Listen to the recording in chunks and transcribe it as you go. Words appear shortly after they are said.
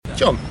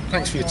John,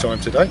 thanks for your time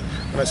today.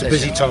 And it's a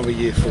busy time of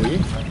year for you,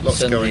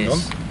 lots going on.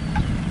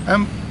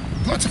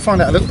 I'd like to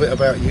find out a little bit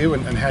about you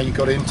and how you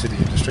got into the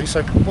industry.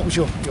 So what was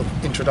your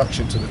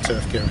introduction to the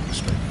turf care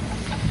industry?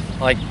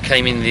 I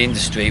came in the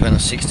industry when I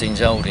was 16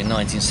 years old in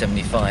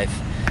 1975.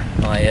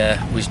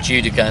 I was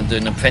due to go and do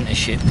an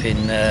apprenticeship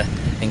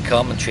in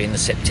carpentry in the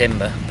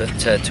September, but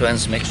to earn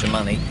some extra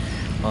money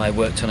I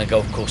worked on a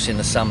golf course in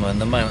the summer, and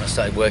the moment I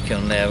started working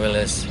on there I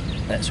realised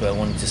that's where I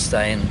wanted to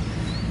stay, and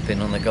been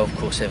on the golf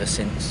course ever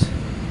since.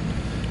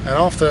 And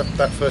after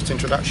that first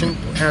introduction,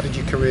 how did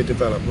your career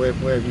develop? Where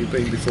have you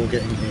been before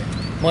getting here?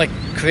 My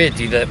career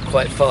developed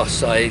quite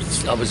fast. I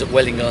was at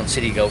Wellingarn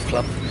City Golf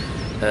Club.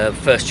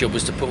 First job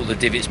was to put all the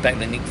divots back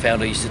that Nick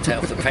Fowler used to take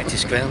off the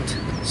practice ground,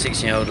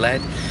 16-year-old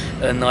lad.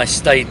 And I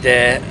stayed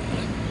there,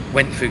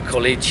 went through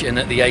college, and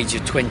at the age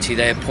of 20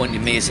 they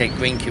appointed me as head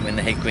greenkeeper when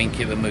the head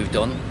greenkeeper moved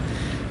on.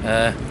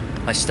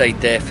 I stayed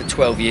there for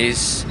 12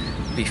 years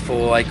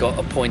before I got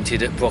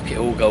appointed at Brocket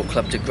Hall Golf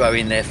Club to grow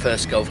in their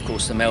first golf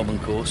course, the Melbourne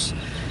course,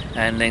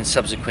 and then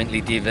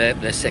subsequently developed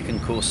their second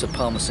course, the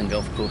Palmerston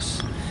Golf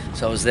Course.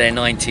 So I was there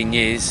 19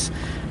 years,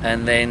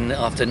 and then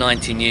after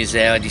 19 years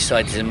there I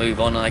decided to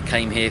move on. I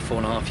came here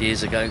 4.5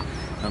 years ago.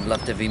 I've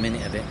loved every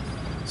minute of it.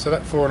 So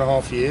that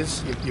 4.5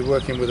 years, you're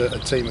working with a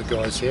team of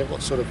guys here.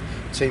 What sort of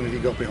team have you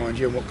got behind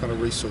you, and what kind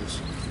of resource?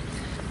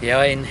 Yeah,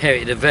 I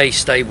inherited a very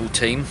stable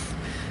team.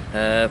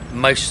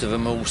 Most of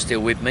them are all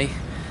still with me.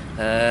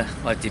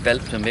 I've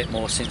developed them a bit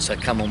more since I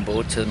come on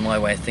board to my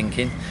way of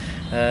thinking.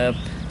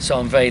 So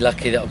I'm very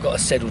lucky that I've got a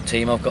settled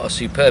team. I've got a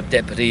superb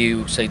deputy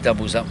who also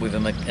doubles up with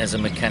as a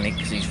mechanic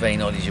because he's very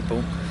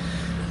knowledgeable.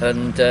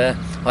 And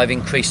I've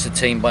increased the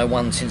team by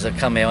one since I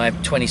come here. I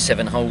have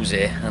 27 holes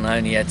here, and I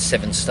only had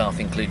 7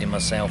 staff including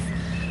myself.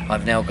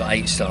 I've now got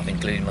 8 staff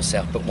including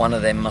myself, but one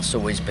of them must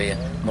always be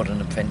a modern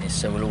apprentice,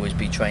 so we'll always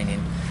be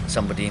training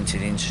somebody into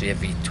the industry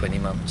every 20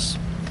 months.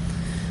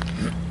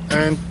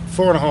 And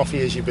 4.5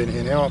 years you've been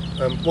here now.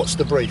 What's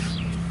the brief?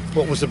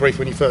 What was the brief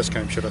when you first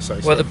came, should I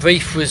say? Well, the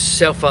brief was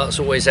Self Arts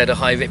always had a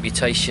high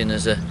reputation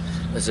as a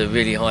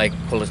really high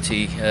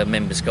quality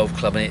members golf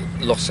club, and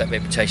it lost that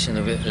reputation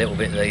a little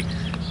bit. They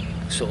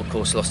sort of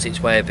course lost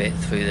its way a bit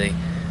through the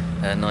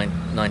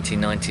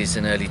 1990s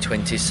and early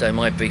 20s. So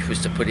my brief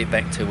was to put it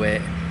back to where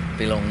it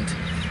belonged.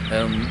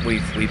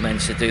 We've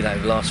managed to do that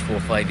over the last 4 or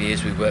 5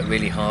 years. We've worked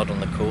really hard on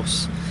the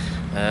course.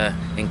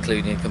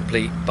 Including a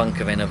complete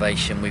bunker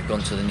renovation. We've gone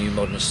to the new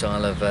modern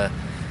style of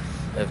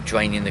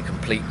draining the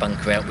complete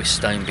bunker out with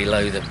stone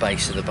below the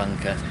base of the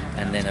bunker,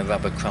 and then a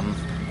rubber crumb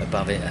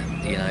above it,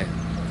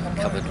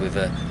 covered with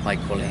a high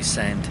quality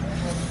sand.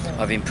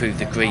 I've improved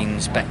the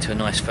greens back to a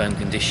nice firm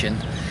condition,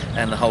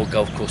 and the whole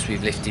golf course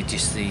we've lifted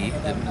just the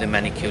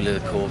manicure of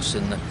the course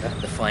and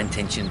the fine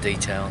tension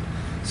detail.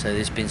 So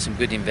there's been some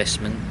good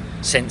investment,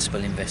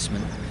 sensible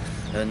investment,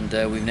 and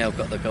we've now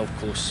got the golf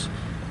course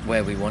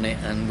where we want it,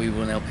 and we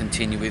will now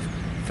continue with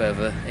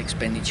further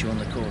expenditure on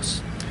the course.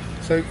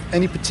 So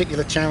any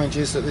particular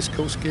challenges that this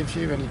course gives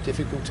you, any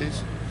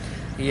difficulties?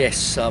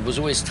 Yes, I was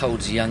always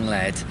told as a young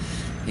lad,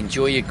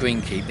 enjoy your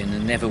greenkeeping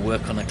and never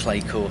work on a clay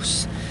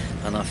course,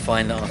 and I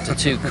find that after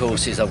 2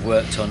 courses I've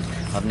worked on,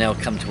 I've now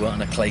come to work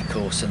on a clay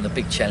course, and the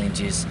big challenge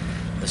is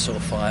the sort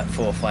of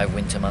 4 or 5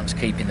 winter months,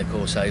 keeping the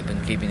course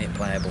open, keeping it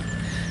playable.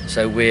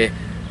 So we've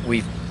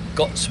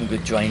got some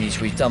good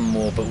drainage. We've done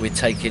more, but we're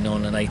taking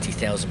on an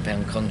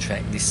 £80,000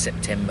 contract this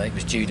September. It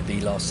was due to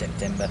be last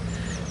September,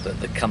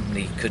 but the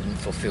company couldn't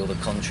fulfil the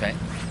contract.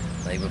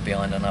 They were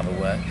behind on other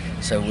work,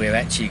 so we're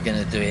actually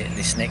going to do it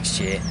this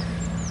next year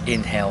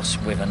in-house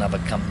with another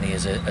company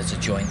as a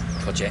joint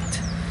project,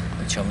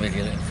 which I'm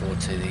really looking forward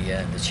to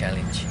the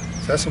challenge.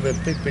 So that's going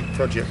to be a big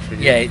project for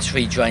you. Yeah, it's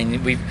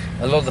redraining.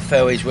 A lot of the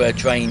fairways were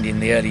drained in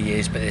the early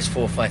years, but there's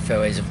 4 or 5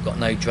 fairways have got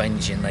no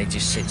drainage in. They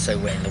just sit so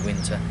wet in the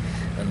winter,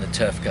 and the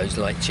turf goes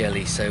like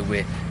jelly, so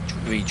we're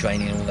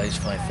redraining all those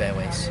 5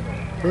 fairways.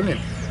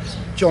 Brilliant.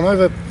 John,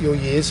 over your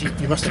years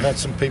you must have had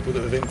some people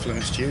that have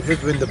influenced you. Who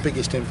have been the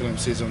biggest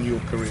influences on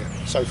your career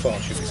so far,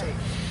 should we say?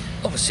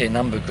 Obviously a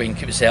number of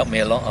greenkeepers helped me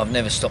a lot. I've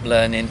never stopped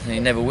learning, and you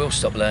never will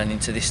stop learning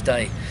to this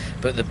day.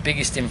 But the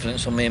biggest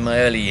influence on me in my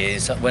early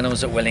years, when I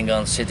was at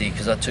Wellingarn City,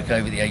 because I took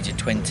over at the age of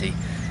 20,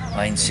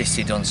 I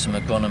insisted on some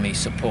agronomy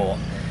support.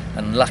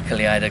 And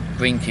luckily I had a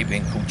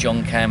greenkeeper called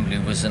John Campbell,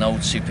 who was an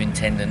old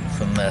superintendent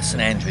from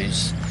St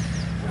Andrews.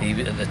 He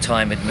at the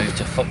time had moved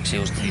to Fox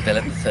Hills to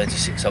develop the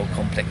 36-hole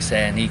complex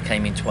there, and he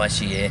came in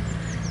twice a year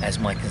as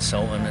my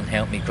consultant and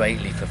helped me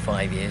greatly for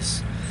 5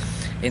 years.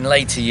 In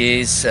later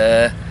years,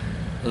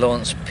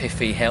 Lawrence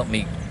Piffy helped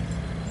me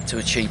to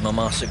achieve my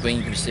Master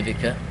Greenkeeper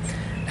certificate,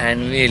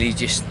 and really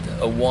just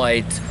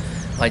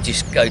I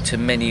just go to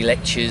many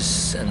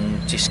lectures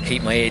and just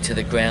keep my ear to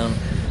the ground,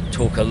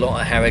 talk a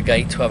lot at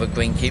Harrogate to other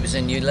greenkeepers,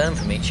 and you learn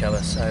from each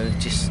other, so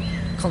just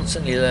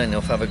constantly learning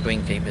off other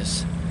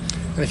greenkeepers.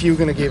 And if you were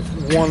going to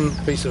give one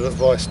piece of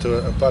advice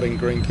to a budding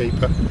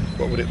greenkeeper,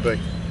 what would it be?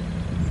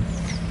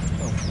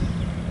 Well,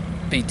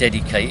 be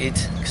dedicated,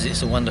 because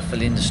it's a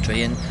wonderful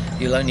industry, and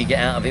you'll only get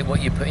out of it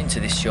what you put into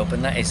this job,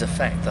 and that is a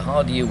fact. The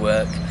harder you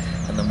work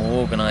and the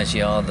more organised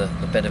you are, the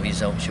better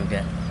results you'll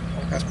get.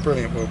 That's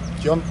brilliant. Well,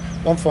 John,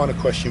 one final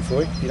question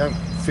for you. You don't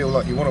feel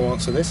like you want to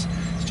answer this.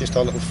 It's just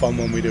our little fun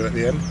one we do at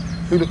the end.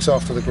 Who looks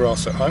after the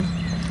grass at home?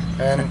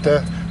 And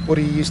what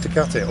do you use to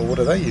cut it, or what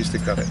do they use to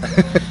cut it?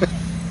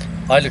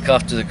 I look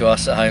after the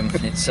grass at home.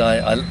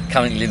 I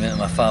currently live at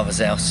my father's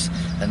house,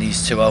 and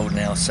he's too old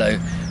now, so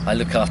I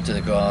look after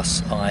the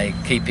grass. I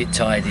keep it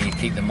tidy,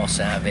 keep the moss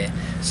out of it,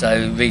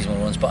 so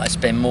reasonable ones. But I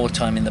spend more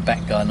time in the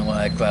back garden where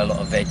I grow a lot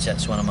of veg.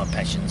 That's one of my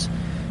passions,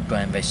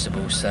 growing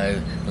vegetables.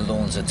 So the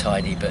lawns are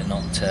tidy, but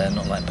not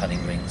like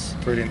padding rings.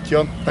 Brilliant,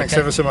 John. Thanks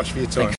ever so much for your time.